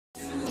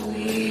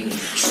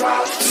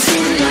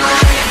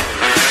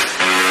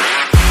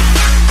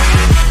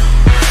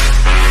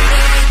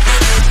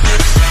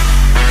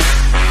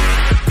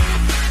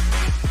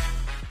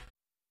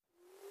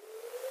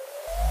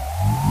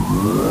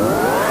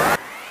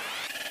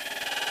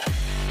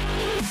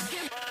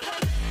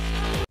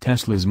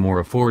Tesla's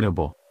more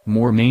affordable,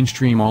 more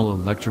mainstream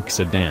all-electric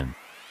sedan.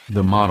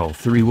 The Model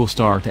 3 will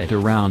start at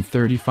around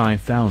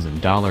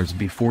 $35,000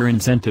 before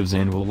incentives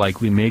and will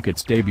likely make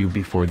its debut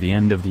before the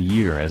end of the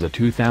year as a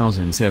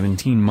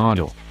 2017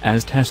 model,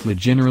 as Tesla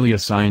generally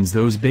assigns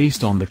those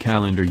based on the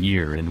calendar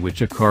year in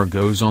which a car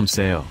goes on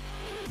sale.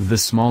 The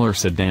smaller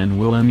sedan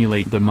will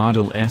emulate the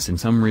Model S in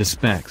some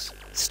respects,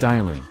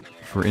 styling,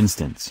 for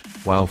instance,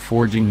 while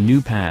forging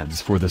new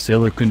paths for the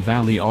Silicon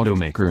Valley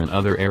automaker in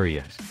other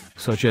areas,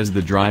 such as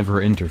the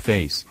driver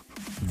interface.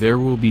 There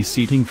will be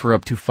seating for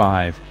up to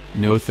 5,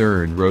 no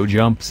third-row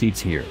jump seats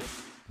here.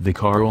 The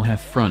car will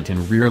have front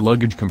and rear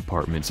luggage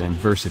compartments and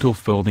versatile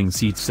folding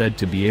seats said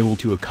to be able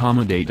to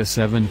accommodate a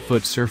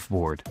 7-foot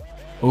surfboard.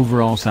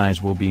 Overall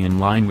size will be in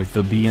line with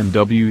the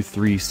BMW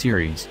 3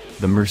 Series,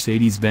 the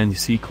Mercedes-Benz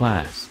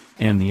C-class,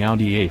 and the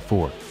Audi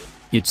A4.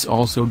 It's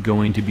also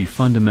going to be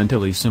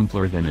fundamentally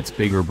simpler than its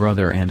bigger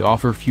brother and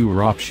offer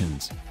fewer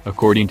options,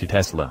 according to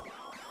Tesla.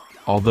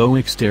 Although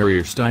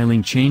exterior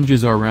styling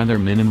changes are rather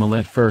minimal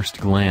at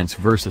first glance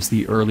versus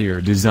the earlier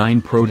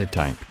design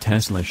prototype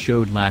Tesla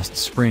showed last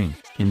spring,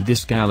 in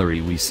this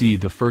gallery we see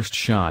the first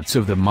shots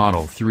of the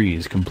Model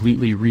 3's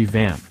completely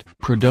revamped,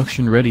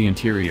 production-ready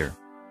interior.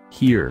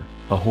 Here,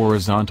 a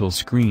horizontal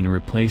screen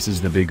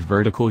replaces the big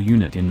vertical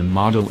unit in the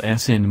Model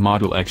S and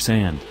Model X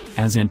and,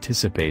 as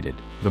anticipated,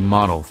 the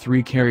Model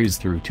 3 carries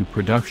through to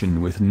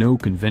production with no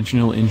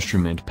conventional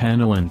instrument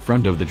panel in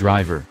front of the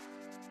driver.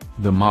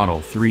 The Model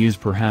 3 is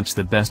perhaps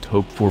the best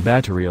hope for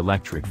battery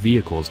electric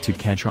vehicles to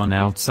catch on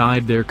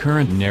outside their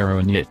current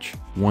narrow niche,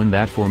 one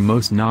that for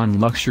most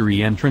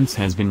non-luxury entrants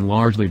has been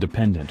largely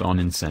dependent on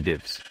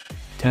incentives.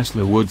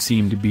 Tesla would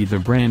seem to be the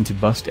brand to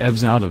bust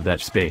EVs out of that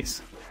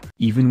space.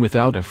 Even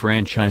without a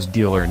franchise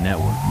dealer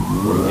network,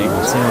 or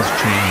legal sales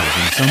channels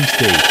in some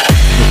states,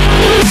 the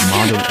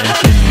Model S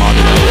and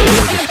Model X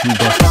were the two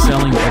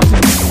best-selling EVs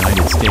in the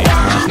United States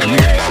last year.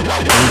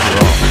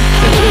 Overall,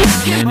 Tesla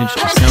has managed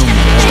to sell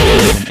more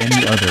better than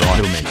any other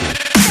automaker,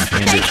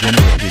 and it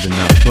generated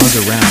enough buzz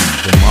around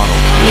the Model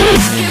 3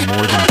 to win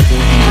more than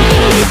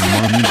 $400,000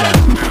 money back,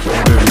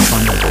 other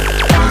refundable,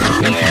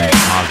 reservation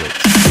deposits.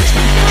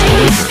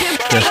 However,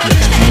 Tesla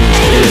has no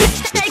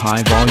experience with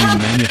high-volume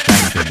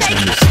manufacturing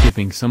and is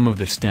skipping some of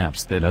the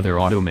steps that other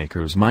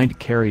automakers might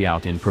carry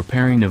out in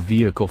preparing a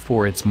vehicle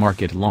for its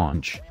market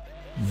launch.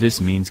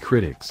 This means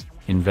critics,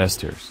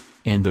 investors,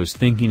 and those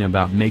thinking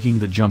about making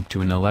the jump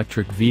to an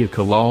electric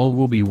vehicle all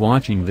will be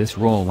watching this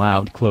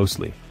rollout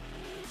closely.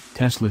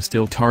 Tesla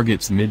still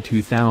targets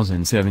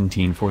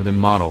mid-2017 for the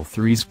Model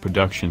 3's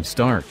production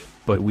start,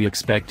 but we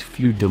expect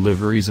few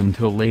deliveries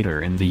until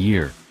later in the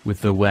year, with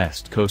the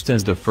West Coast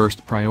as the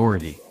first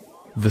priority.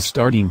 The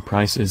starting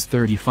price is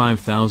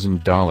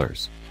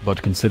 $35,000, but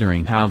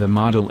considering how the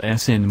Model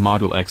S and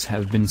Model X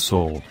have been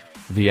sold,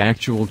 the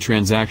actual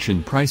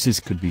transaction prices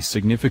could be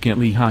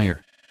significantly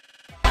higher.